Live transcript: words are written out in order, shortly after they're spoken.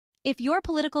If your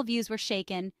political views were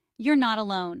shaken, you're not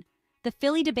alone. The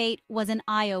Philly debate was an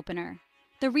eye-opener.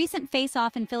 The recent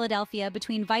face-off in Philadelphia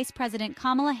between Vice President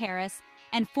Kamala Harris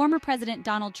and former President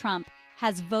Donald Trump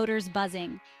has voters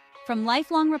buzzing. From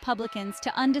lifelong Republicans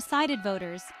to undecided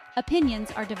voters, opinions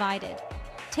are divided.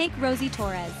 Take Rosie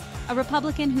Torres, a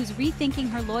Republican who's rethinking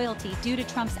her loyalty due to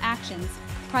Trump's actions,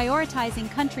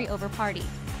 prioritizing country over party.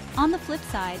 On the flip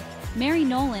side, Mary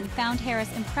Nolan found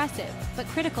Harris impressive but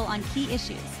critical on key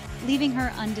issues, leaving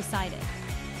her undecided.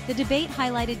 The debate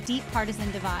highlighted deep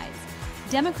partisan divides.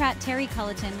 Democrat Terry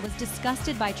Culleton was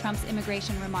disgusted by Trump's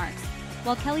immigration remarks,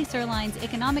 while Kelly Sirline's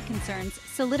economic concerns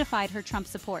solidified her Trump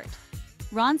support.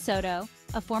 Ron Soto,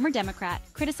 a former Democrat,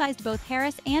 criticized both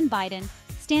Harris and Biden,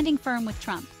 standing firm with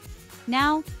Trump.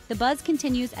 Now, the buzz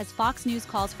continues as Fox News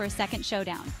calls for a second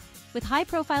showdown. With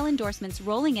high-profile endorsements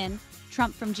rolling in,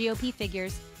 Trump from GOP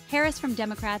figures, Harris from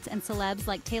Democrats and celebs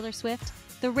like Taylor Swift,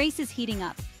 the race is heating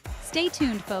up. Stay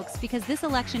tuned, folks, because this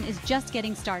election is just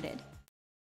getting started.